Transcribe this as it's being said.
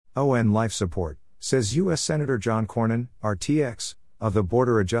ON life support, says U.S. Senator John Cornyn, RTX, of the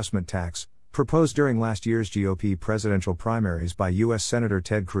border adjustment tax, proposed during last year's GOP presidential primaries by U.S. Senator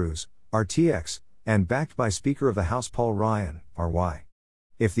Ted Cruz, RTX, and backed by Speaker of the House Paul Ryan, RY.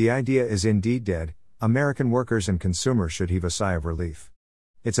 If the idea is indeed dead, American workers and consumers should heave a sigh of relief.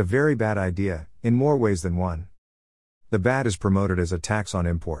 It's a very bad idea, in more ways than one. The bad is promoted as a tax on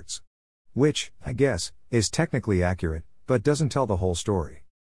imports. Which, I guess, is technically accurate, but doesn't tell the whole story.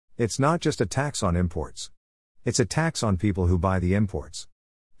 It's not just a tax on imports. It's a tax on people who buy the imports.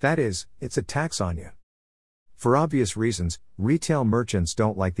 That is, it's a tax on you. For obvious reasons, retail merchants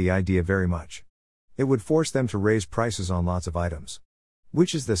don't like the idea very much. It would force them to raise prices on lots of items.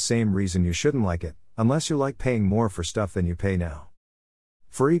 Which is the same reason you shouldn't like it, unless you like paying more for stuff than you pay now.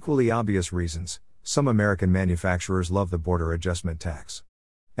 For equally obvious reasons, some American manufacturers love the border adjustment tax.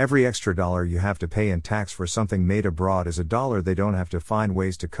 Every extra dollar you have to pay in tax for something made abroad is a dollar they don't have to find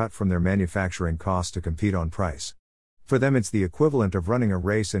ways to cut from their manufacturing costs to compete on price. For them, it's the equivalent of running a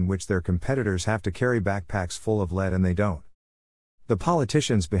race in which their competitors have to carry backpacks full of lead and they don't. The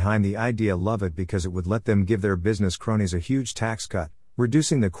politicians behind the idea love it because it would let them give their business cronies a huge tax cut,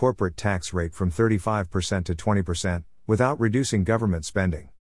 reducing the corporate tax rate from 35% to 20%, without reducing government spending.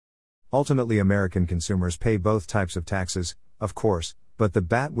 Ultimately, American consumers pay both types of taxes, of course, but the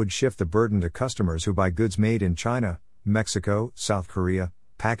BAT would shift the burden to customers who buy goods made in China, Mexico, South Korea,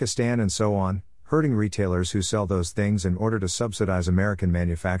 Pakistan and so on, hurting retailers who sell those things in order to subsidize American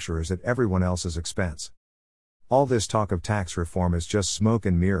manufacturers at everyone else's expense. All this talk of tax reform is just smoke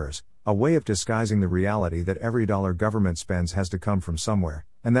and mirrors, a way of disguising the reality that every dollar government spends has to come from somewhere,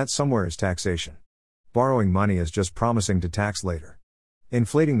 and that somewhere is taxation. Borrowing money is just promising to tax later.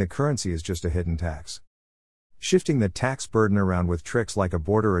 Inflating the currency is just a hidden tax. Shifting the tax burden around with tricks like a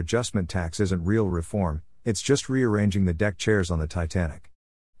border adjustment tax isn't real reform, it's just rearranging the deck chairs on the Titanic.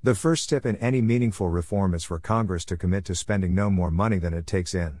 The first step in any meaningful reform is for Congress to commit to spending no more money than it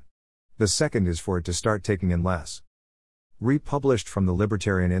takes in. The second is for it to start taking in less. Republished from the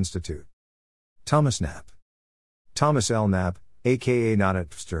Libertarian Institute. Thomas Knapp. Thomas L. Knapp, aka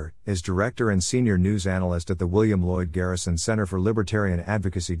Notipster, is director and senior news analyst at the William Lloyd Garrison Center for Libertarian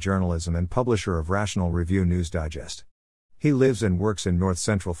Advocacy Journalism and publisher of Rational Review News Digest. He lives and works in North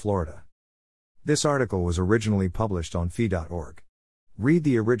Central Florida. This article was originally published on fee.org. Read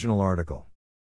the original article.